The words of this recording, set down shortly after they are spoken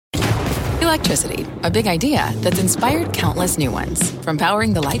Electricity, a big idea that's inspired countless new ones. From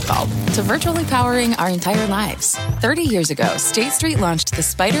powering the light bulb to virtually powering our entire lives. 30 years ago, State Street launched the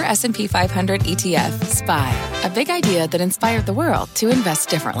SPDR S&P 500 ETF, SPY. A big idea that inspired the world to invest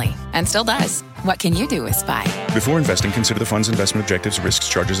differently. And still does. What can you do with SPY? Before investing, consider the fund's investment objectives, risks,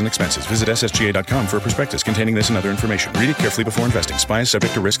 charges, and expenses. Visit ssga.com for a prospectus containing this and other information. Read it carefully before investing. SPY is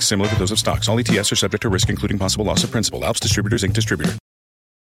subject to risks similar to those of stocks. All ETFs are subject to risk, including possible loss of principal. Alps Distributors, Inc. Distributor.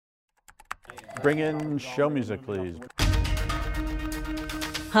 Bring in show music, please.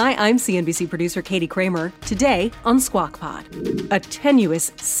 Hi, I'm CNBC producer Katie Kramer. Today on Squawk Pod, a tenuous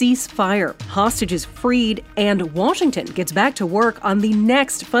ceasefire, hostages freed, and Washington gets back to work on the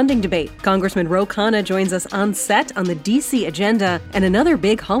next funding debate. Congressman Ro Khanna joins us on set on the D.C. agenda, and another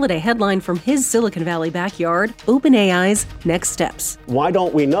big holiday headline from his Silicon Valley backyard, OpenAI's next steps. Why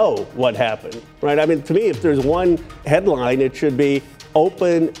don't we know what happened, right? I mean, to me, if there's one headline, it should be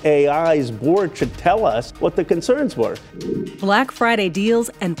OpenAI's board should tell us what the concerns were. Black Friday deals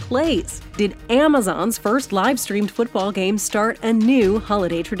and plays. Did Amazon's first live-streamed football game start a new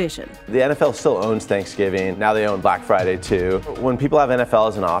holiday tradition? The NFL still owns Thanksgiving. Now they own Black Friday, too. When people have NFL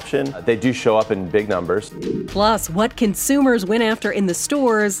as an option, they do show up in big numbers. Plus, what consumers went after in the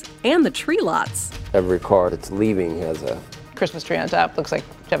stores and the tree lots. Every car that's leaving has a Christmas tree on top. Looks like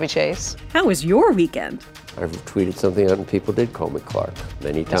Chevy Chase. How was your weekend? I've tweeted something out and people did call me Clark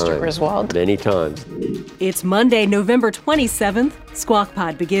many times. Mr. Griswold. Many times. It's Monday, November 27th. Squawk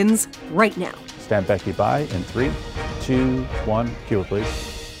Pod begins right now. Stand Becky by in 3, 2, 1. Cue it,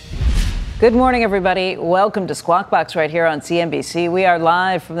 please. Good morning, everybody. Welcome to Squawk Box right here on CNBC. We are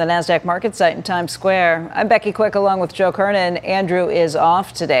live from the NASDAQ market site in Times Square. I'm Becky Quick along with Joe Kernan. Andrew is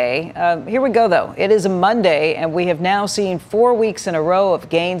off today. Here we go, though. It is a Monday, and we have now seen 4 weeks in a row of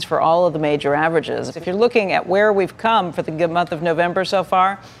gains for all of the major averages. If you're looking at where we've come for the month of November so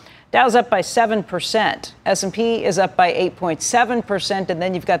far, Dow's up by 7%. S&P is up by 8.7%, and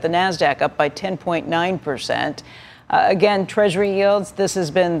then you've got the NASDAQ up by 10.9%. Again, Treasury yields, this has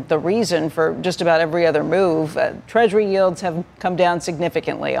been the reason for just about every other move. Treasury yields have come down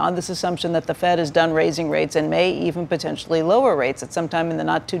significantly on this assumption that the Fed is done raising rates and may even potentially lower rates at some time in the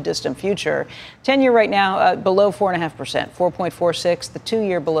not too distant future. 10-year right now below 4.5%, 4.46. The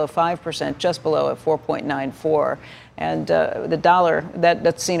 2-year below 5%, just below at 4.94. And the dollar,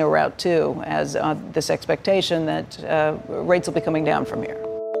 that's seen a rout, too, as this expectation that rates will be coming down from here.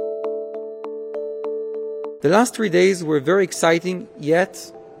 The last 3 days were very exciting,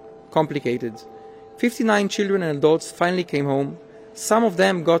 yet complicated. 59 children and adults finally came home. Some of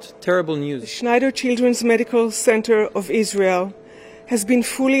them got terrible news. The Schneider Children's Medical Center of Israel has been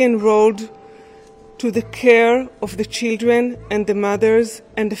fully enrolled to the care of the children and the mothers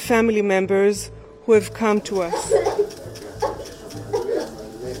and the family members who have come to us.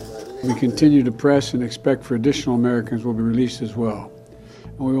 We continue to press and expect for additional Americans will be released as well.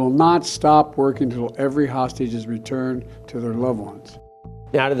 And we will not stop working until every hostage is returned to their loved ones.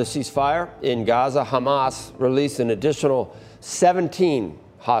 Now to the ceasefire in Gaza. Hamas released an additional 17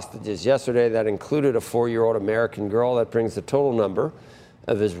 hostages yesterday. That included a 4-year-old American girl. That brings the total number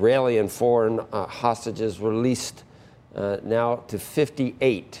of Israeli and foreign hostages released now to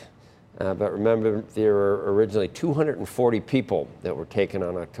 58. But remember, there were originally 240 people that were taken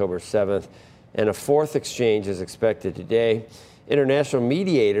on October 7th, and a fourth exchange is expected today. International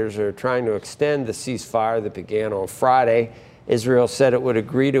mediators are trying to extend the ceasefire that began on Friday. Israel said it would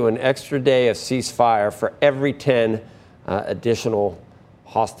agree to an extra day of ceasefire for every 10 additional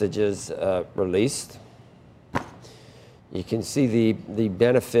hostages released. You can see the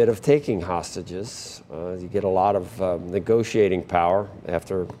benefit of taking hostages. You get a lot of negotiating power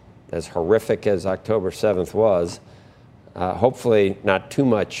after as horrific as October 7th was. Hopefully not too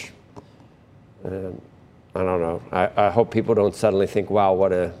much. I don't know. I hope people don't suddenly think, wow,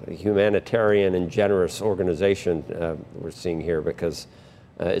 what a humanitarian and generous organization we're seeing here, because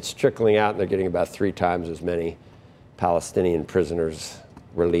it's trickling out and they're getting about 3 times as many Palestinian prisoners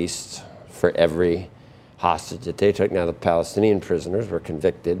released for every hostage that they took. Now, the Palestinian prisoners were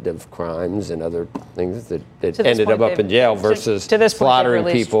convicted of crimes and other things that ended up in jail versus slaughtering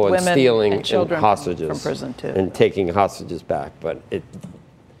people and stealing and hostages from prison too, and taking hostages back. But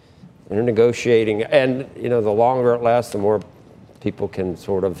they're negotiating, and the longer it lasts, the more people can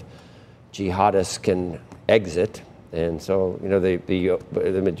jihadists can exit, and so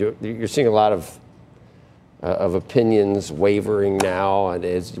you're seeing a lot of opinions wavering now, and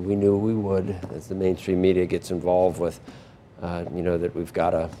as we knew we would, as the mainstream media gets involved with, that we've got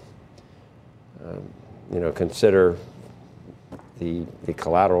to, consider the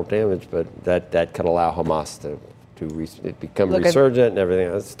collateral damage, but that could allow Hamas to become resurgent and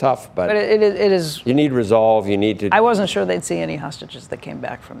everything. It's tough, but it is. You need resolve. You need to. I wasn't sure they'd see any hostages that came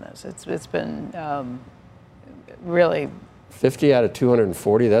back from this. It's been really 50 out of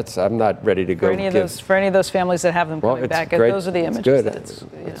 240. I'm not ready to go. For any of those families that have them coming back. Great. Those are the images.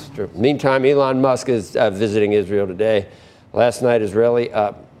 It's true. Meantime, Elon Musk is visiting Israel today. Last night, Israeli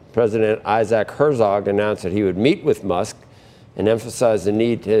President Isaac Herzog announced that he would meet with Musk and emphasize the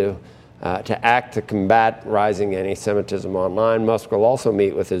need to act to combat rising anti-Semitism online. Musk will also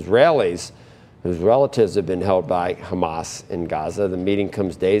meet with Israelis whose relatives have been held by Hamas in Gaza. The meeting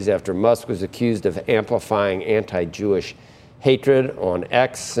comes days after Musk was accused of amplifying anti-Jewish hatred on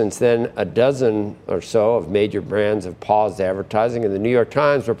X. Since then, a dozen or so of major brands have paused advertising, and the New York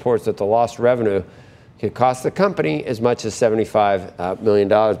Times reports that the lost revenue could cost the company as much as $75 million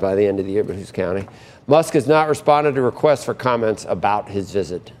by the end of the year, but who's counting? Musk has not responded to requests for comments about his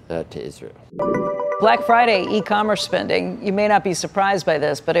visit to Israel. Black Friday e-commerce spending, you may not be surprised by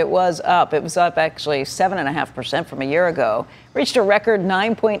this, but it was up. It was up actually 7.5% from a year ago. Reached a record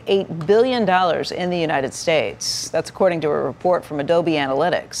 $9.8 billion in the United States. That's according to a report from Adobe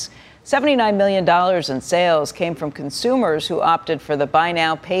Analytics. $79 million in sales came from consumers who opted for the buy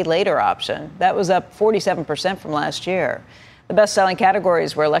now, pay later option. That was up 47% from last year. The best-selling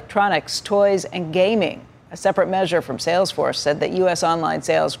categories were electronics, toys, and gaming. A separate measure from Salesforce said that U.S. online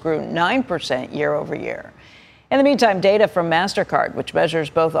sales grew 9% year over year. In the meantime, data from MasterCard, which measures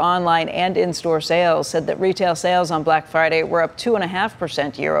both online and in-store sales, said that retail sales on Black Friday were up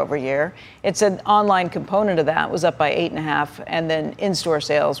 2.5% year over year. It said online component of that was up by 8.5%, and then in-store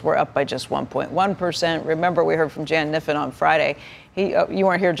sales were up by just 1.1%. Remember, we heard from Jan Kniffen on Friday. You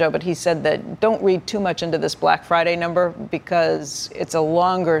weren't here, Joe, but he said that don't read too much into this Black Friday number because it's a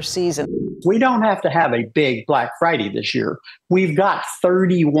longer season. We don't have to have a big Black Friday this year. We've got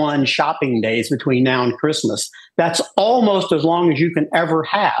 31 shopping days between now and Christmas. That's almost as long as you can ever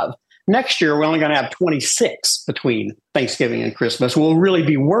have. Next year, we're only going to have 26 between Thanksgiving and Christmas. We'll really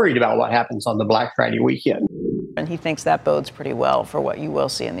be worried about what happens on the Black Friday weekend. And he thinks that bodes pretty well for what you will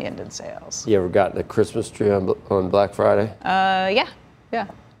see in the end in sales. You ever gotten a Christmas tree on Black Friday? Yeah.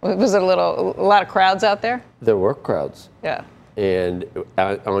 Was it a lot of crowds out there? There were crowds. Yeah. And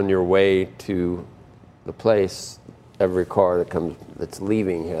on your way to the place, every car that's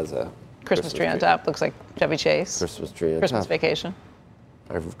leaving has a Christmas tree on top. Looks like Chevy Chase. Christmas tree on Christmas top. Vacation.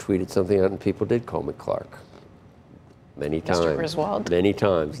 I've tweeted something out, and people did call me Clark. Many times. Mr. Griswold. Many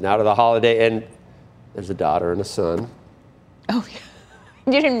times. Now to the holiday, and there's a daughter and a son. Oh, yeah.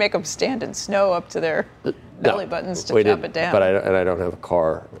 You didn't make them stand in snow up to their belly buttons to chop it down. But I don't have a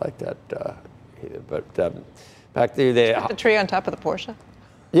car like that either. But back there, the tree on top of the Porsche.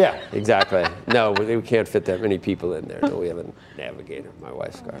 Yeah, exactly. No, we can't fit that many people in there. No, we have a Navigator. My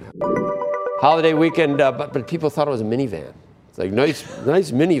wife's car. Holiday weekend, but people thought it was a minivan. It's like nice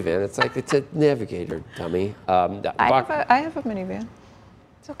minivan. It's like it's a Navigator, dummy. I have a minivan.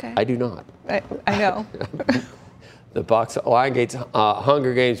 It's okay. I do not. I know. The Lionsgate's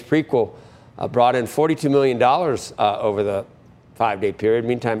Hunger Games prequel brought in $42 million over the 5-day period.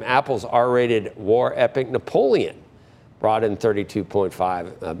 Meantime, Apple's R-rated war epic Napoleon brought in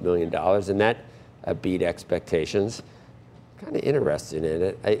 $32.5 million, and that beat expectations. Kind of interested in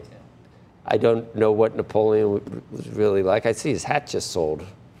it. I don't know what Napoleon was really like. I see his hat just sold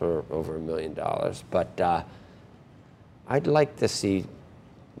for over $1 million, but I'd like to see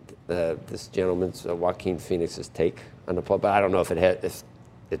this gentleman's Joaquin Phoenix's take on Napoleon, but I don't know if it's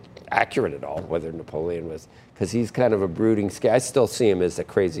accurate at all, whether Napoleon was, because he's kind of a brooding I still see him as a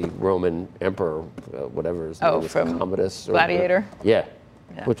crazy Roman emperor, whatever his name is, from Commodus. Gladiator? Yeah,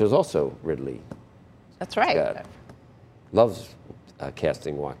 which was also Ridley. That's right. Scott. Loves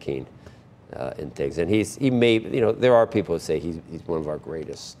casting Joaquin in things, and he may, there are people who say he's one of our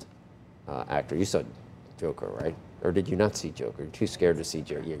greatest actors. You saw Joker, right? Or did you not see Joker? You're too scared to see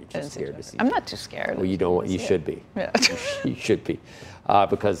Joker. Yeah, you're too scared to see Joker. I'm not too scared. Well, you don't. You should be. Yeah. You should be,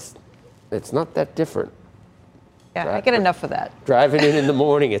 because it's not that different. Yeah, I get enough of that. Driving in the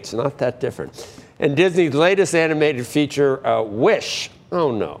morning, it's not that different. And Disney's latest animated feature, Wish,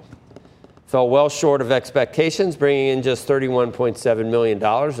 oh no, fell well short of expectations, bringing in just $31.7 million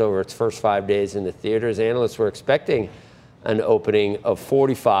over its first 5 days in the theaters. Analysts were expecting an opening of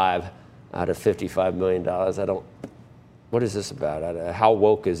 45 out of $55 million. What is this about? How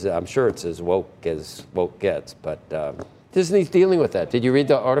woke is it? I'm sure it's as woke gets, but Disney's dealing with that. Did you read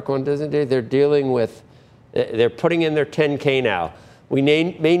the article on Disney Day? They're putting in their 10K now. We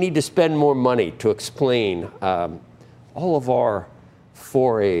may need to spend more money to explain all of our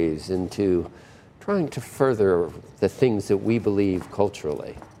forays into trying to further the things that we believe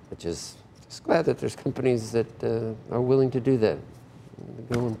culturally, which is Just glad that there's companies that are willing to do that.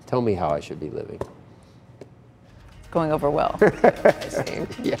 Go and tell me how I should be living. Going over well.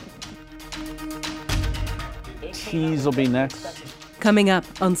 Yeah. Cheese will be next. Coming up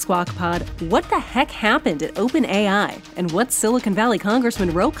on Squawk Pod, what the heck happened at OpenAI, and what's Silicon Valley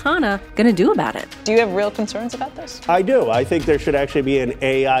Congressman Ro Khanna going to do about it? Do you have real concerns about this? I do. I think there should actually be an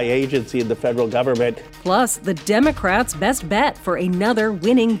AI agency in the federal government. Plus, the Democrats' best bet for another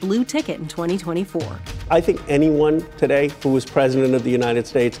winning blue ticket in 2024. I think anyone today who was president of the United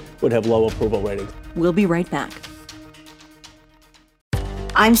States would have low approval ratings. We'll be right back.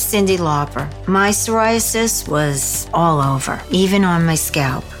 I'm Cyndi Lauper. My psoriasis was all over, even on my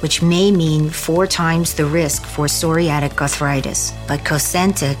scalp, which may mean 4 times the risk for psoriatic arthritis. But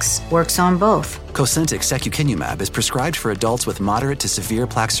Cosentyx works on both. Cosentyx secukinumab is prescribed for adults with moderate to severe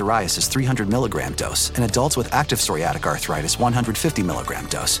plaque psoriasis 300 milligram dose and adults with active psoriatic arthritis 150 milligram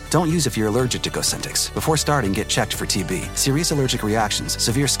dose. Don't use if you're allergic to Cosentyx. Before starting, get checked for TB, serious allergic reactions,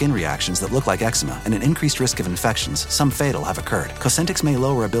 severe skin reactions that look like eczema, and an increased risk of infections, some fatal, have occurred. Cosentyx may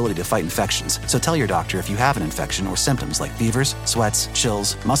lower ability to fight infections, so tell your doctor if you have an infection or symptoms like fevers, sweats,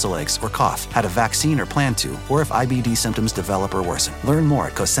 chills, muscle aches, or cough, had a vaccine or plan to, or if IBD symptoms develop or worsen. Learn more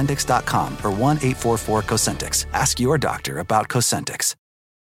at Cosentyx.com or 1-844-COSENTYX. Ask your doctor about Cosentyx.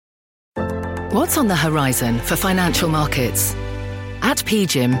 What's on the horizon for financial markets? At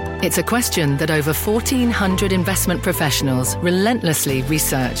PGIM, it's a question that over 1,400 investment professionals relentlessly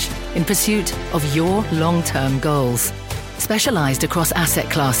research in pursuit of your long-term goals. Specialized across asset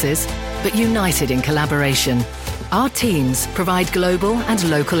classes, but united in collaboration, our teams provide global and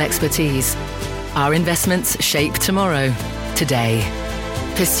local expertise. Our investments shape tomorrow, today.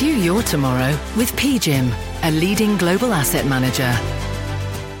 Pursue your tomorrow with PGIM, a leading global asset manager.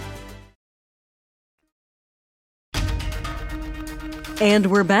 And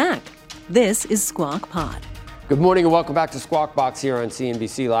we're back. This is Squawk Pod. Good morning and welcome back to Squawk Box here on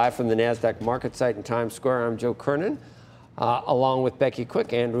CNBC Live from the NASDAQ market site in Times Square. I'm Joe Kernan, along with Becky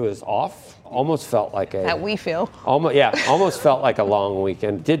Quick. Andrew is off. Almost felt like a... That we feel. Almost felt like a long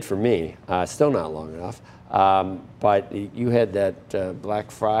weekend. Did for me. Still not long enough. But you had that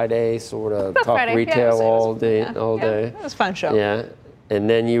Black Friday sort of Black talk Friday. retail all day. It was a fun show. Yeah. And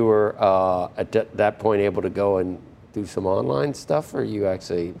then you were, at that point, able to go and do some online stuff, or you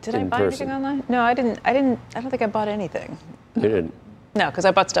actually Did I buy anything online? No, I didn't. I don't think I bought anything. You didn't? No, because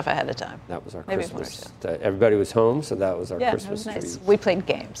I bought stuff ahead of time. That was our Maybe Christmas. Everybody was home, so that was our Christmas it was nice. tree. We played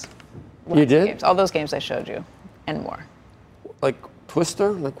games. You did? Games. All those games I showed you, and more. Like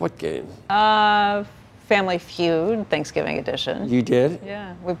Twister? Like what game? Family Feud, Thanksgiving edition. You did?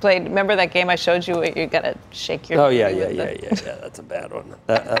 Yeah, we played. Remember that game I showed you? Where you gotta shake your. Oh yeah. That's a bad one.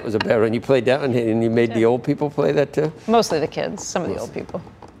 That was a bad one. You played that one, and you made the old people play that too. Mostly the kids. Some of the old people.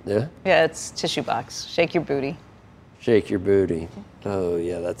 Yeah. Yeah, it's tissue box. Shake your booty. Shake your booty. Oh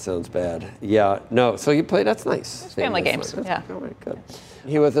yeah, that sounds bad. Yeah. No. So you played. That's nice. It's family games. Yeah. All right. Good.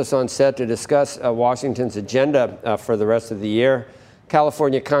 Here with us on set to discuss Washington's agenda for the rest of the year,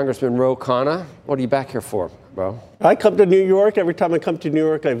 California Congressman Ro Khanna. What are you back here for, bro? I come to New York. Every time I come to New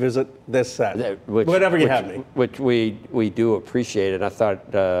York, I visit this set. Whatever you have me. Which we do appreciate it. I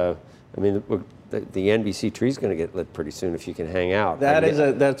thought, the NBC tree's going to get lit pretty soon if you can hang out.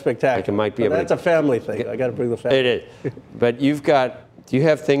 That's spectacular. That's a family thing. I got to bring the family. It is. But do you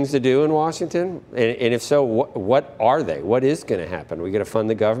have things to do in Washington? And if so, what are they? What is going to happen? Are we going to fund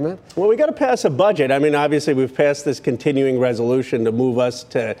the government? Well, we got to pass a budget. I mean, obviously, we've passed this continuing resolution to move us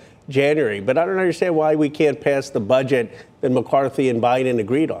to January. But I don't understand why we can't pass the budget that McCarthy and Biden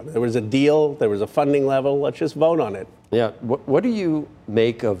agreed on. There was a deal. There was a funding level. Let's just vote on it. Yeah. What do you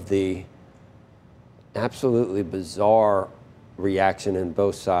make of the absolutely bizarre reaction in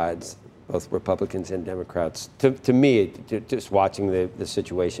both sides, both Republicans and Democrats? To me, just watching the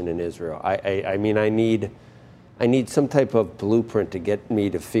situation in Israel, I mean, I need some type of blueprint to get me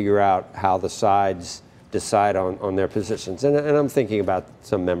to figure out how the sides decide on their positions. And I'm thinking about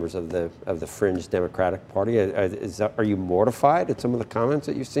some members of the fringe Democratic Party. Are you mortified at some of the comments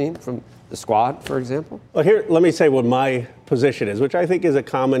that you've seen from the Squad, for example? Well, here, let me say what my position is, which I think is a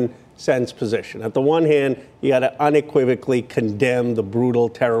common sense position. At the one hand, you got to unequivocally condemn the brutal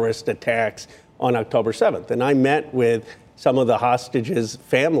terrorist attacks on October 7th. And I met with some of the hostages'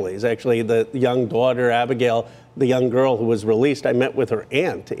 families. Actually, the young daughter, Abigail, the young girl who was released, I met with her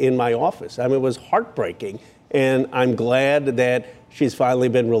aunt in my office. I mean, it was heartbreaking. And I'm glad that she's finally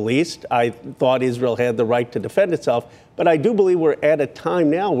been released. I thought Israel had the right to defend itself. But I do believe we're at a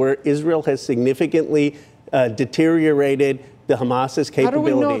time now where Israel has significantly deteriorated the Hamas's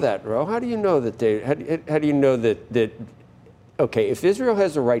capability. How do we know that, Ro? How do you know that how do you know that okay, if Israel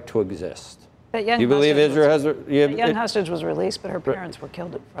has a right to exist, You believe Israel has a young hostage was released, but her parents were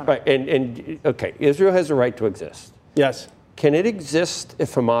killed in front of her. Right, and okay, Israel has a right to exist. Yes. Can it exist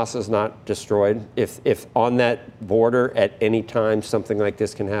if Hamas is not destroyed? If on that border at any time something like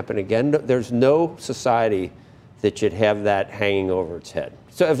this can happen again? There's no society that should have that hanging over its head.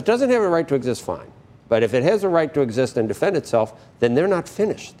 So if it doesn't have a right to exist, fine. But if it has a right to exist and defend itself, then they're not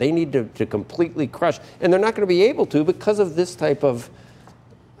finished. They need to completely crush. And they're not going to be able to because of this type of,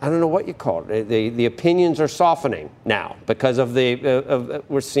 I don't know what you call it. The opinions are softening now because of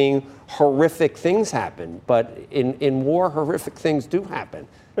we're seeing horrific things happen. But in war, horrific things do happen.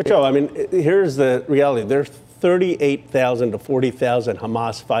 But Joe, I mean, here's the reality. There's 38,000 to 40,000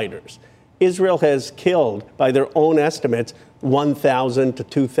 Hamas fighters. Israel has killed, by their own estimates, 1,000 to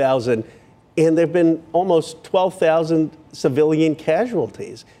 2,000. And there have been almost 12,000 civilian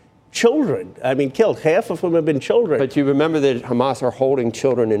casualties. Children, I mean, killed. Half of them have been children. But you remember that Hamas are holding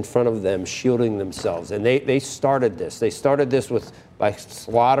children in front of them, shielding themselves. And they started this. They started this by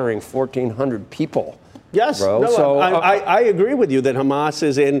slaughtering 1,400 people. Yes. Bro. No, so, I agree with you that Hamas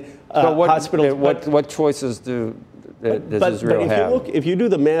is in hospitals. What choices does Israel have? If you do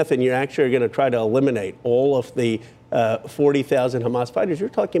the math and you're actually going to try to eliminate all of the 40,000 Hamas fighters, you're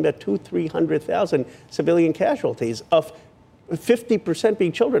talking about 300,000 civilian casualties, of 50%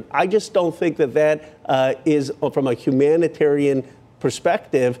 being children. I just don't think that is, from a humanitarian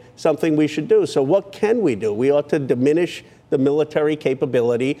perspective, something we should do. So what can we do? We ought to diminish the military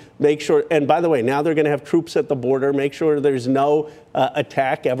capability, make sure, and by the way, now they're going to have troops at the border, make sure there's no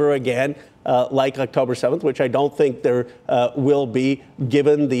attack ever again. Like October 7th, which I don't think there will be,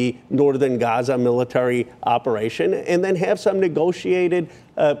 given the northern Gaza military operation, and then have some negotiated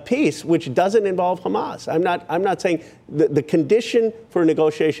peace, which doesn't involve Hamas. I'm not saying the condition for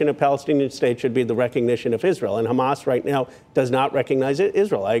negotiation of Palestinian state should be the recognition of Israel, and Hamas right now does not recognize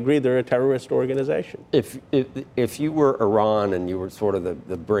Israel. I agree they're a terrorist organization. If you were Iran and you were sort of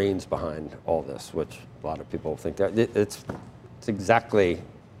the brains behind all this, which a lot of people think that it's exactly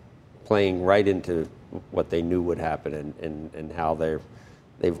playing right into what they knew would happen and how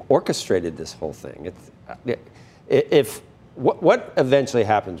they've orchestrated this whole thing. What eventually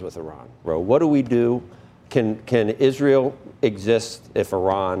happens with Iran, Ro? What do we do? Can Israel exist if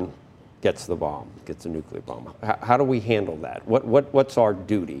Iran gets the bomb, gets a nuclear bomb? How do we handle that? What's our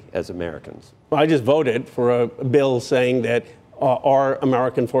duty as Americans? Well, I just voted for a bill saying that our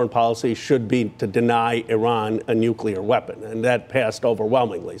American foreign policy should be to deny Iran a nuclear weapon, and that passed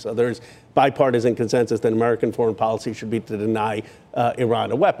overwhelmingly. So there's bipartisan consensus that American foreign policy should be to deny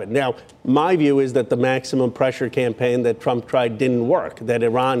Iran a weapon. Now, my view is that the maximum pressure campaign that Trump tried didn't work, that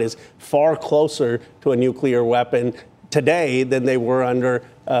Iran is far closer to a nuclear weapon today than they were under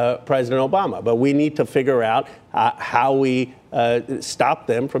President Obama. But we need to figure out how we stop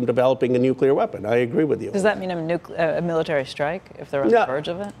them from developing a nuclear weapon. I agree with you. Does that mean a military strike if they're on the verge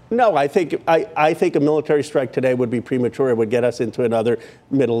of it? No, I think a military strike today would be premature. It would get us into another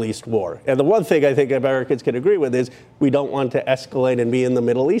Middle East war. And the one thing I think Americans can agree with is we don't want to escalate and be in the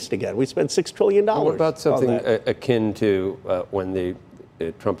Middle East again. We spent $6 trillion. What about something akin to when the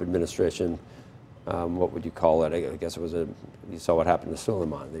Trump administration, what would you call it? I guess it was you saw what happened to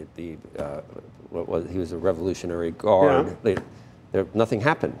Soleimani. He was a Revolutionary Guard. Yeah. Nothing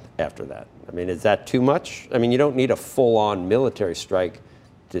happened after that. I mean, is that too much? I mean, you don't need a full-on military strike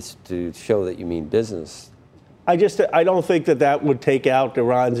to show that you mean business. I don't think that would take out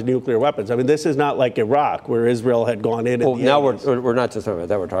Iran's nuclear weapons. I mean, this is not like Iraq, where Israel had gone in. Well, now we're not just talking about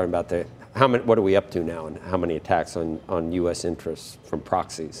that. We're talking about what are we up to now, and how many attacks on U.S. interests from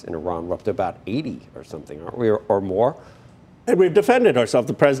proxies in Iran? We're up to about 80 or something, aren't we, or more? And we've defended ourselves.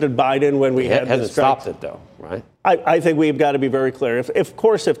 The President Biden, when we had hasn't stopped it, though, right? I think we've got to be very clear. Of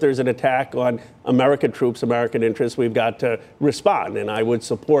course, if there's an attack on American troops, American interests, we've got to respond, and I would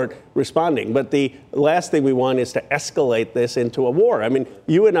support responding. But the last thing we want is to escalate this into a war. I mean,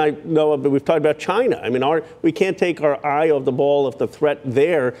 you and I know, we've talked about China. I mean, we can't take our eye off the ball of the threat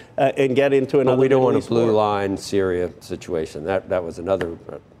there and get into another. But we don't want a blue line Syria situation. That was another.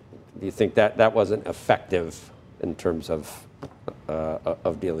 Do you think that wasn't effective in terms of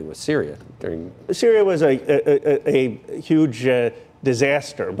dealing with Syria? Syria was a huge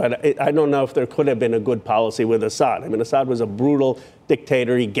disaster, but I don't know if there could have been a good policy with Assad. I mean, Assad was a brutal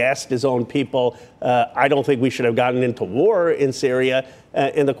dictator. He gassed his own people. I don't think we should have gotten into war in Syria.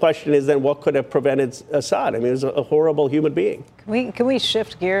 And the question is then, what could have prevented Assad? I mean, he was a horrible human being. Can we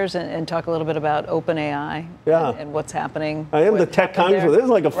shift gears and talk a little bit about OpenAI and what's happening? I am the tech congressman. This is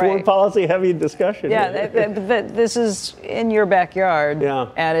like a foreign policy heavy discussion. Yeah, this is in your backyard,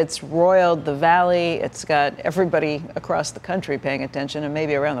 and it's roiled the valley. It's got everybody across the country paying attention, and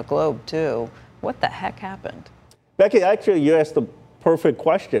maybe around the globe too. What the heck happened? Becky, actually, you asked the perfect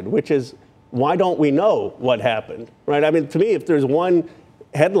question, which is, why don't we know what happened, right? I mean, to me, if there's one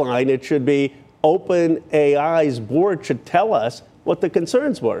headline, it should be OpenAI's board should tell us what the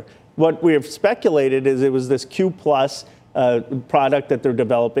concerns were. What we have speculated is it was this Q+ product that they're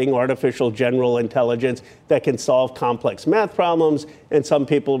developing, artificial general intelligence that can solve complex math problems. And some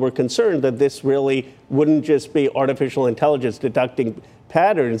people were concerned that this really wouldn't just be artificial intelligence deducting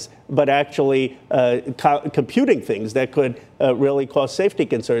patterns, but actually computing things that could really cause safety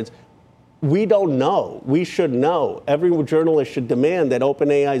concerns. We don't know. We should know. Every journalist should demand that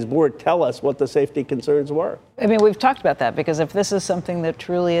OpenAI's board tell us what the safety concerns were. I mean, we've talked about that because if this is something that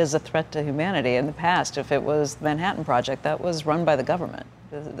truly is a threat to humanity, in the past, if it was the Manhattan Project, that was run by the government.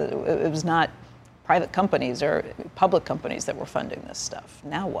 It was not private companies or public companies that were funding this stuff.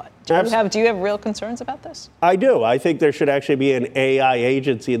 Now what? Do you have real concerns about this? I do. I think there should actually be an AI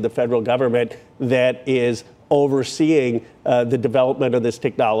agency in the federal government that is overseeing the development of this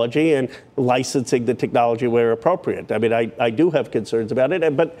technology and licensing the technology where appropriate. I mean, I do have concerns about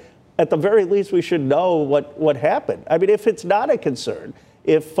it, but at the very least, we should know what happened. I mean, if it's not a concern,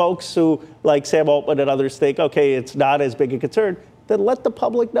 if folks who, like Sam Altman and others, think, okay, it's not as big a concern, then let the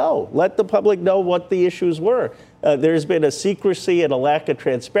public know. Let the public know what the issues were. There's been a secrecy and a lack of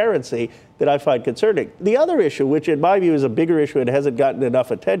transparency that I find concerning. The other issue, which in my view is a bigger issue and hasn't gotten enough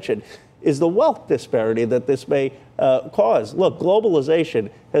attention, is the wealth disparity that this may cause. Look, globalization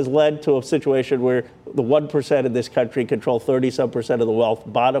has led to a situation where the 1% in this country control 30-some% of the wealth,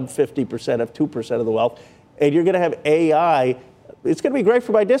 bottom 50% of 2% of the wealth, and you're going to have AI. It's going to be great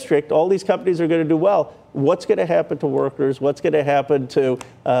for my district. All these companies are going to do well. What's going to happen to workers? What's going to happen to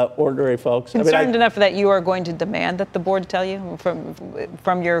ordinary folks? Concerned enough that you are going to demand that the board tell you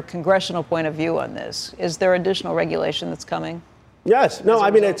from your congressional point of view on this? Is there additional regulation that's coming? Yes. No,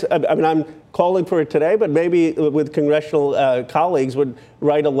 I mean, I'm calling for it today, but maybe with congressional colleagues would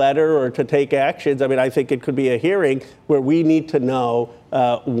write a letter or to take actions. I mean, I think it could be a hearing where we need to know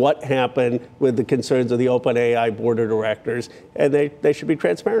what happened with the concerns of the OpenAI board of directors, and they should be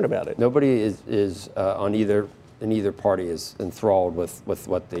transparent about it. Nobody is on either party is enthralled with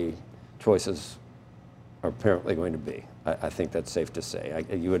what the choices are apparently going to be. I think that's safe to say.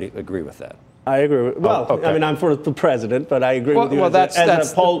 You would agree with that? I agree. Well, okay. I mean, I'm for the president, but I agree with you.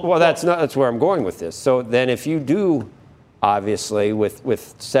 That's where I'm going with this. So then if you do, obviously, with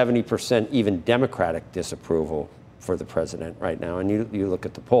 70% even Democratic disapproval for the president right now, and you look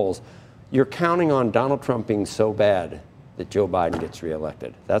at the polls, you're counting on Donald Trump being so bad that Joe Biden gets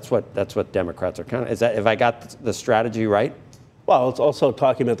reelected. That's what Democrats are counting. Have I got the strategy right? Well, it's also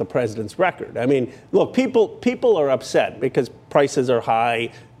talking about the president's record. I mean, look, people are upset because prices are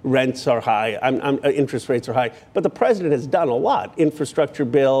high, rents are high, interest rates are high. But the president has done a lot. Infrastructure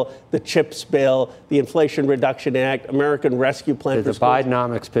bill, the CHIPS bill, the Inflation Reduction Act, American Rescue Plan. The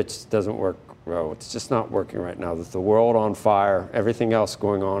Bidenomics pitch doesn't work, bro. It's just not working right now. With the world on fire, everything else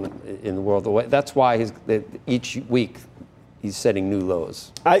going on in the world. That's why each week he's setting new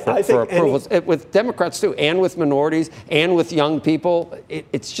lows for approvals. With Democrats, too, and with minorities, and with young people.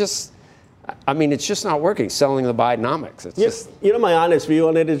 It's just not working, selling the Bidenomics. You know, my honest view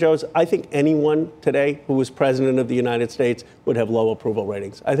on it is, Joe, I think anyone today who was president of the United States would have low approval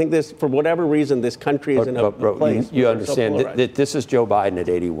ratings. I think this, for whatever reason, this country is in a place. You understand that this is Joe Biden at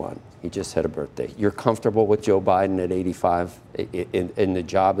 81. He just had a birthday. You're comfortable with Joe Biden at 85 in the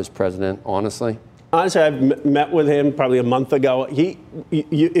job as president, honestly? Honestly, I've met with him probably a month ago.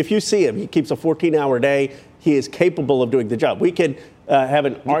 If you see him, he keeps a 14-hour day. He is capable of doing the job. We can have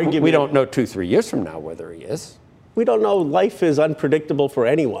an argument. We don't know 2-3 years from now whether he is. We don't know. Life is unpredictable for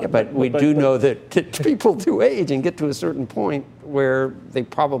anyone. Yeah, but we do know that people do age and get to a certain point where they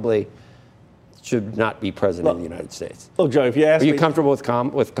probably should not be president of the United States. Look, Joe, if you ask me... Are you comfortable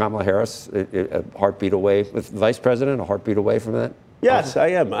with Kamala Harris, a heartbeat away, with vice president, a heartbeat away from that? Yes, I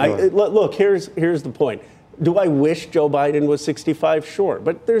am. Look, here's the point. Do I wish Joe Biden was 65? Sure.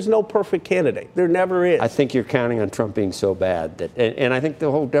 But there's no perfect candidate. There never is. I think you're counting on Trump being so bad. And I think the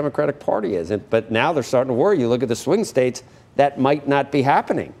whole Democratic Party is. But now they're starting to worry. You look at the swing states, that might not be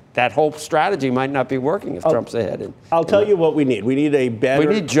happening. That whole strategy might not be working if Trump's ahead. I'll tell you what we need. We need a better...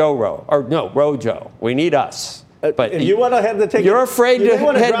 We need Joe Roe. Or no, Rojo. We need us. But if you want to have the ticket, you're afraid to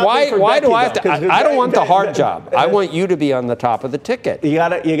head. Why do I have to? I don't want the hard job. I want you to be on the top of the ticket. You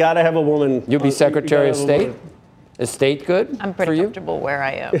gotta have a woman. You'll be Secretary of State. Is state good? I'm pretty comfortable where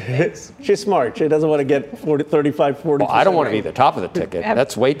I am. She's smart. She doesn't want to get 35, 40%. Well, I don't want to be the top of the ticket.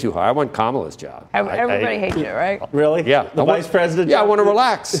 That's way too high. I want Kamala's job. Everybody hates you, right? Really? Yeah. The vice president? Yeah, I want to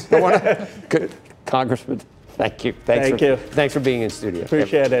relax. Congressman, thank you. Thanks for being in studio.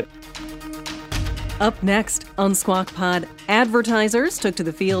 Appreciate it. Up next on Squawk Pod, advertisers took to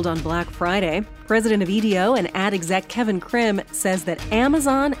the field on Black Friday. President of EDO and ad exec Kevin Krim says that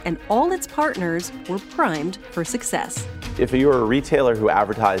Amazon and all its partners were primed for success. If you were a retailer who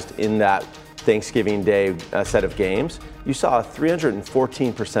advertised in that Thanksgiving Day set of games, you saw a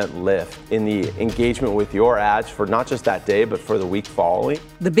 314% lift in the engagement with your ads for not just that day, but for the week following.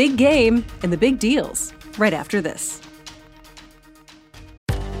 The big game and the big deals, right after this.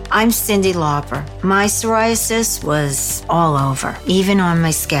 I'm Cyndi Lauper. My psoriasis was all over, even on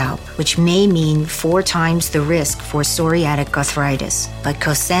my scalp, which may mean 4 times the risk for psoriatic arthritis. But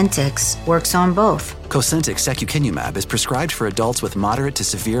Cosentyx works on both. Cosentyx secukinumab is prescribed for adults with moderate to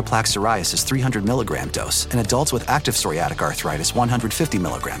severe plaque psoriasis 300 milligram dose and adults with active psoriatic arthritis 150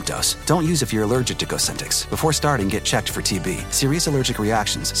 milligram dose. Don't use if you're allergic to Cosentyx. Before starting, get checked for TB, serious allergic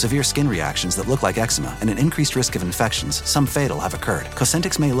reactions, severe skin reactions that look like eczema, and an increased risk of infections, some fatal, have occurred.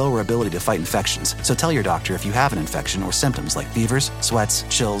 Cosentyx may lower ability to fight infections, so tell your doctor if you have an infection or symptoms like fevers, sweats,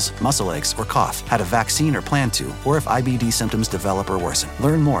 chills, muscle aches, or cough, had a vaccine or plan to, or if IBD symptoms develop or worsen.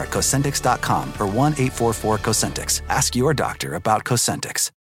 Learn more at Cosentyx.com or 1-844-COSENTYX. Ask your doctor about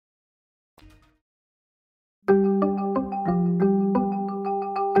Cosentyx.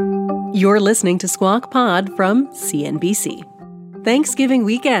 You're listening to Squawk Pod from CNBC. Thanksgiving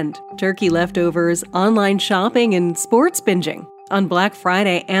weekend, turkey leftovers, online shopping, and sports binging. On Black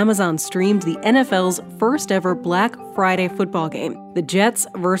Friday, Amazon streamed the NFL's first ever Black Friday football game. The Jets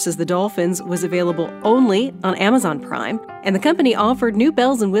versus the Dolphins was available only on Amazon Prime, and the company offered new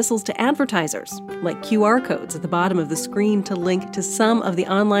bells and whistles to advertisers, like QR codes at the bottom of the screen to link to some of the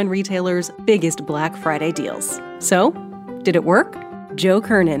online retailers' biggest Black Friday deals. So, did it work? Joe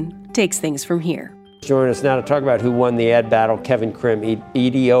Kernan takes things from here. Join us now to talk about who won the ad battle. Kevin Krim,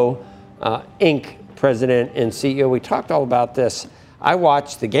 EDO Inc. President and CEO. We talked all about this. I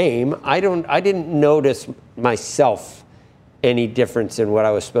watched the game. I didn't notice myself any difference in what I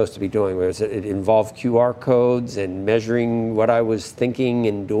was supposed to be doing. It involved QR codes and measuring what I was thinking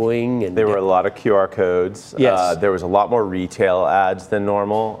and doing. And there were a lot of QR codes. Yes. There was a lot more retail ads than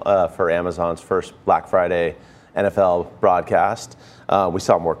normal for Amazon's first Black Friday NFL broadcast. We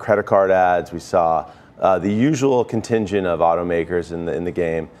saw more credit card ads. We saw the usual contingent of automakers in the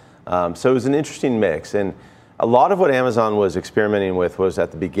game. So it was an interesting mix. And a lot of what Amazon was experimenting with was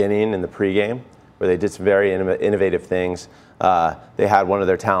at the beginning in the pregame, where they did some very innovative things. They had one of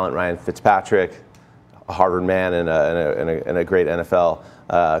their talent, Ryan Fitzpatrick, a Harvard man and a great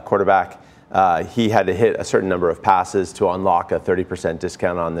NFL quarterback. He had to hit a certain number of passes to unlock a 30%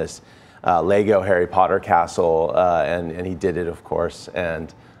 discount on this Lego Harry Potter castle, and he did it, of course.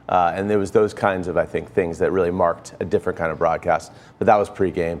 And there was those kinds of, I think, things that really marked a different kind of broadcast. But that was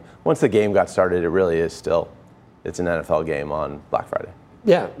pregame. Once the game got started, it really is still, it's an NFL game on Black Friday.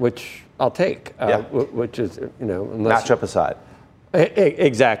 Yeah, which I'll take. Which is, matchup aside.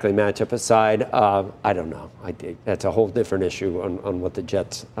 Exactly, matchup aside. I don't know. That's a whole different issue on what the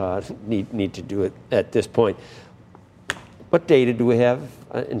Jets need to do at this point. What data do we have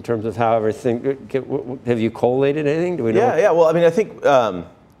in terms of how everything? Have you collated anything? Do we know? Yeah. Well, I mean, I think.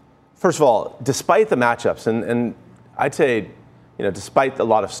 First of all, despite the matchups, and I'd say, despite a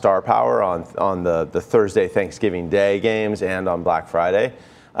lot of star power on the Thursday Thanksgiving Day games and on Black Friday,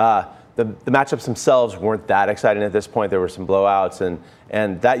 the matchups themselves weren't that exciting at this point. There were some blowouts,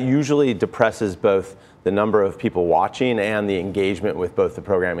 and that usually depresses both the number of people watching and the engagement with both the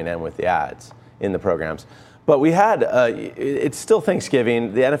programming and with the ads in the programs. But we had, it's still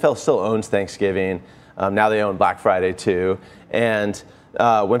Thanksgiving. The NFL still owns Thanksgiving. Now they own Black Friday too, and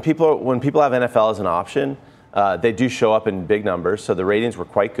when people have NFL as an option, they do show up in big numbers. So the ratings were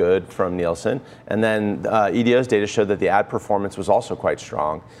quite good from Nielsen, and then EDO's data showed that the ad performance was also quite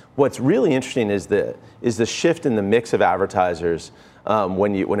strong. What's really interesting is the shift in the mix of advertisers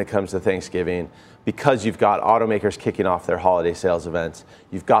when it comes to Thanksgiving, because you've got automakers kicking off their holiday sales events.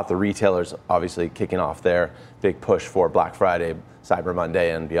 You've got the retailers obviously kicking off their big push for Black Friday, Cyber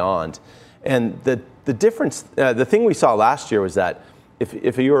Monday, and beyond. And the difference, the thing we saw last year was that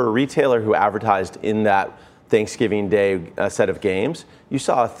if you were a retailer who advertised in that Thanksgiving Day set of games, you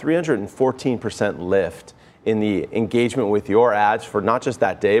saw a 314% lift in the engagement with your ads for not just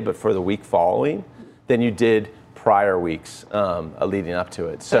that day, but for the week following than you did prior weeks leading up to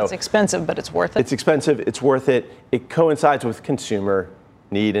it. So it's expensive, but it's worth it? It's expensive, it's worth it. It coincides with consumer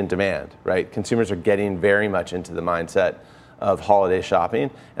need and demand, right? Consumers are getting very much into the mindset of holiday shopping,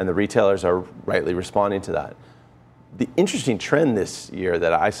 and the retailers are rightly responding to that. The interesting trend this year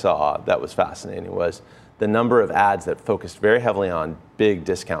that I saw that was fascinating was the number of ads that focused very heavily on big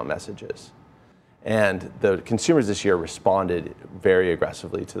discount messages. And the consumers this year responded very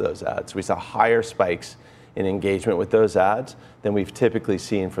aggressively to those ads. We saw higher spikes in engagement with those ads than we've typically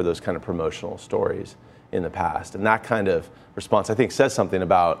seen for those kind of promotional stories in the past. And that kind of response, I think, says something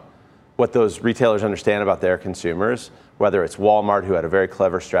about what those retailers understand about their consumers, whether it's Walmart, who had a very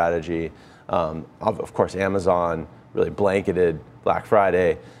clever strategy, of course, Amazon really blanketed Black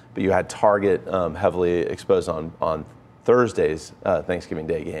Friday, but you had Target heavily exposed on Thursday's Thanksgiving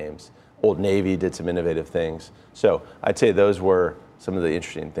Day games. Old Navy did some innovative things. So I'd say those were some of the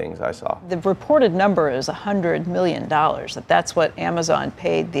interesting things I saw. The reported number is $100 million. That's what Amazon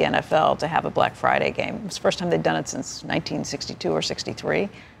paid the NFL to have a Black Friday game. It was the first time they'd done it since 1962 or 63.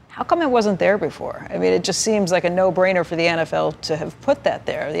 How come it wasn't there before? I mean, it just seems like a no-brainer for the NFL to have put that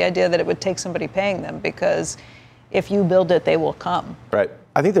there. The idea that it would take somebody paying them, because if you build it, they will come. Right.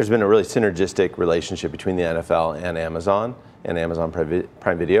 I think there's been a really synergistic relationship between the NFL and Amazon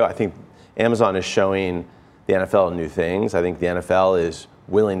Prime Video. I think Amazon is showing the NFL new things. I think the NFL is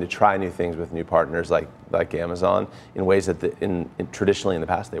willing to try new things with new partners like Amazon in ways that traditionally in the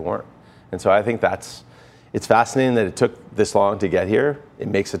past they weren't. And so I think it's fascinating that it took this long to get here. It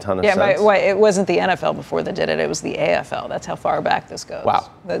makes a ton of sense. Yeah, it wasn't the NFL before they did it. It was the AFL. That's how far back this goes. Wow.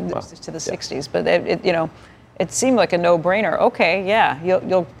 To the 60s. But it seemed like a no-brainer. Okay, yeah,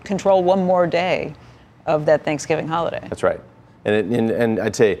 you'll control one more day of that Thanksgiving holiday. That's right. And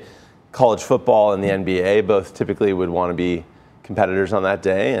I'd say college football and the NBA both typically would want to be competitors on that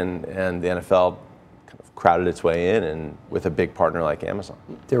day, and the NFL kind of crowded its way in, and with a big partner like Amazon.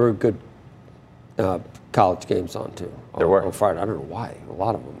 There were good college games on too. There were on Friday. I don't know why. A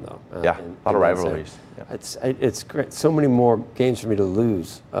lot of them though. Yeah, a lot of rivalries. Yeah. It's great. So many more games for me to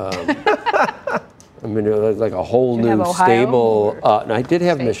lose. I mean, it was like a whole new stable. And I did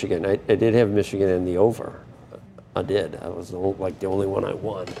have Michigan. I did have Michigan in the over. I did. I was the only one I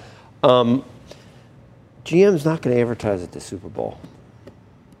won. GM's not going to advertise at the Super Bowl.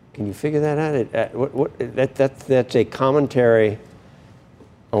 Can you figure that out? That's a commentary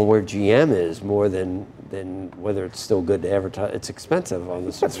on where GM is more than whether it's still good to advertise. It's expensive on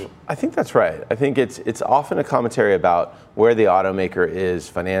the Super Bowl. I think that's right. I think it's often a commentary about where the automaker is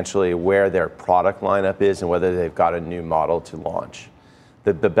financially, where their product lineup is, and whether they've got a new model to launch.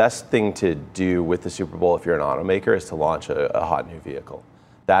 The best thing to do with the Super Bowl if you're an automaker is to launch a hot new vehicle.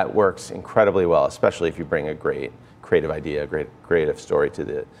 That works incredibly well, especially if you bring a great creative idea, a great creative story to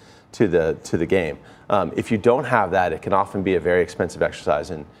the game. If you don't have that, it can often be a very expensive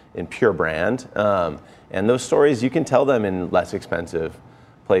exercise in pure brand. And those stories, you can tell them in less expensive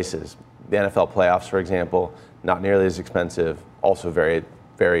places. The NFL playoffs, for example, not nearly as expensive, also very,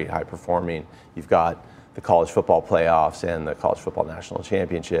 very high performing. You've got the college football playoffs and the college football national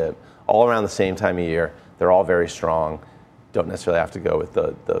championship all around the same time of year. They're all very strong. Don't necessarily have to go with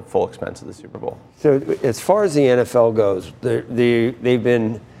the full expense of the Super Bowl. So as far as the NFL goes, they've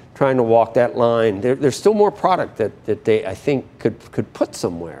been trying to walk that line. There's still more product that they, I think, could put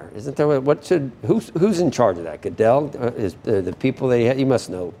somewhere, isn't there? Who's in charge of that? Goodell is the people they have. You must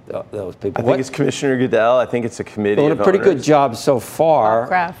know those people. I think it's Commissioner Goodell. I think it's a committee. Doing a pretty good job so far.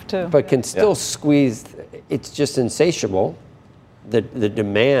 Kraft too, but can still squeeze. It's just insatiable. The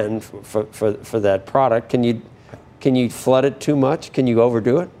demand for that product. Can you flood it too much? Can you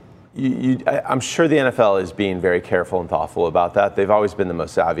overdo it? I'm sure the NFL is being very careful and thoughtful about that. They've always been the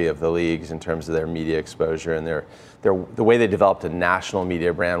most savvy of the leagues in terms of their media exposure and the way they developed a national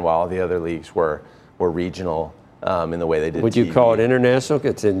media brand while the other leagues were regional in the way they did. Would you call it international?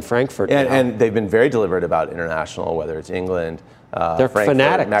 It's in Frankfurt. And they've been very deliberate about international, whether it's England, they're Frankfurt,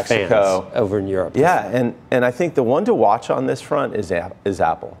 fanatic Mexico, fans over in Europe. Yeah, and I think the one to watch on this front is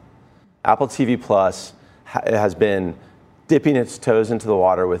Apple. Apple TV Plus has been dipping its toes into the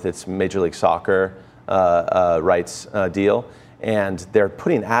water with its Major League Soccer rights deal, and they're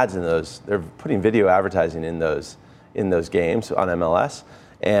putting ads in those. They're putting video advertising in those games on MLS,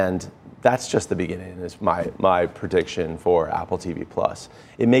 and that's just the beginning. Is my prediction for Apple TV Plus.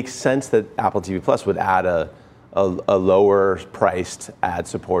 It makes sense that Apple TV Plus would add a lower priced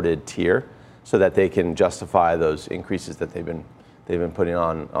ad-supported tier, so that they can justify those increases that they've been putting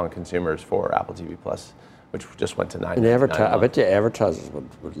on consumers for Apple TV Plus, which just went to $9. And I bet you advertisers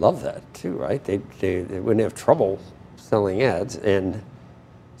would love that too, right? They wouldn't have trouble selling ads. And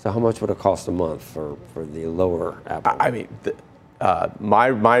so how much would it cost a month for the lower Apple? I mean, my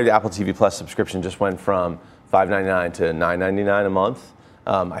Apple TV Plus subscription just went from $5.99 to $9.99 a month.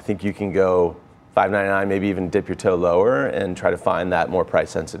 I think you can go $5.99, maybe even dip your toe lower and try to find that more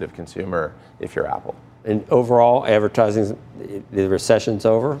price-sensitive consumer if you're Apple. And overall, advertising, the recession's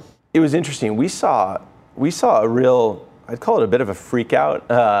over? It was interesting. We saw a real I'd call it a bit of a freak out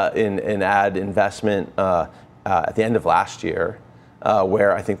in ad investment at the end of last year,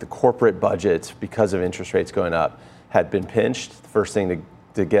 where I think the corporate budgets, because of interest rates going up, had been pinched. The first thing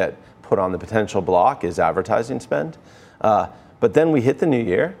to get put on the potential block is advertising spend. But then we hit the new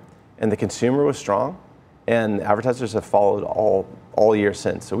year, and the consumer was strong, and advertisers have followed all year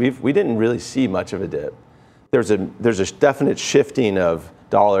since. So we didn't really see much of a dip. There's a definite shifting of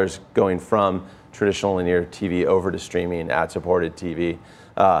dollars going from traditional linear TV over to streaming, ad-supported TV.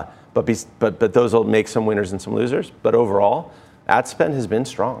 But those will make some winners and some losers. But overall, ad spend has been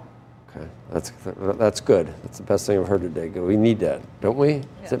strong. Okay, that's good. That's the best thing I've heard today. We need that, don't we?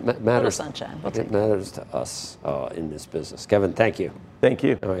 Yeah. It matters. Sunshine. It matters to us in this business. Kevin, thank you. Thank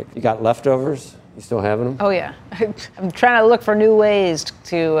you. All right, you got leftovers? You still having them? Oh yeah, I'm trying to look for new ways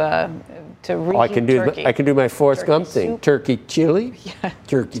to reheat turkey. I can do my Forrest Gump thing. Turkey chili,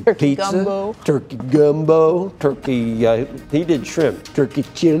 turkey pizza, gumbo. turkey gumbo, turkey. He did shrimp. Turkey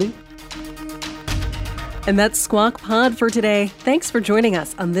chili. And that's Squawk Pod for today. Thanks for joining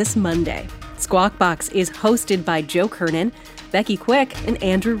us on this Monday. Squawk Box is hosted by Joe Kernan, Becky Quick, and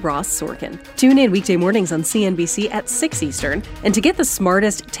Andrew Ross Sorkin. Tune in weekday mornings on CNBC at 6 Eastern. And to get the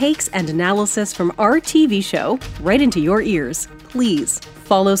smartest takes and analysis from our TV show right into your ears, please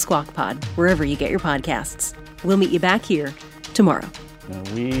follow Squawk Pod wherever you get your podcasts. We'll meet you back here tomorrow.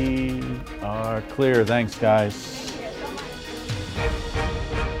 We are clear. Thanks, guys.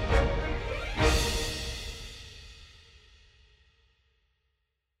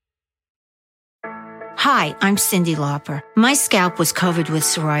 Hi, I'm Cyndi Lauper. My scalp was covered with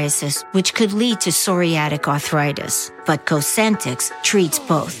psoriasis, which could lead to psoriatic arthritis. But Cosentyx treats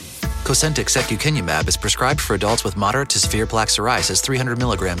both. Cosentyx secukinumab is prescribed for adults with moderate to severe plaque psoriasis 300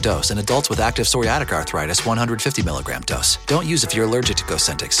 milligram dose and adults with active psoriatic arthritis 150 milligram dose. Don't use if you're allergic to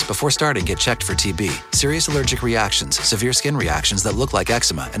Cosentyx. Before starting, get checked for TB. Serious allergic reactions, severe skin reactions that look like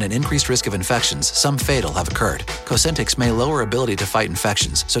eczema, and an increased risk of infections, some fatal, have occurred. Cosentyx may lower ability to fight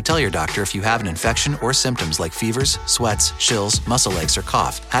infections, so tell your doctor if you have an infection or symptoms like fevers, sweats, chills, muscle aches, or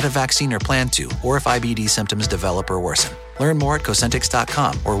cough, had a vaccine or plan to, or if IBD symptoms develop or worsen. Learn more at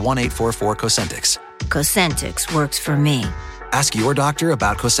Cosentyx.com or 1-844-COSENTYX. Cosentyx works for me. Ask your doctor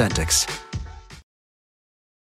about Cosentyx.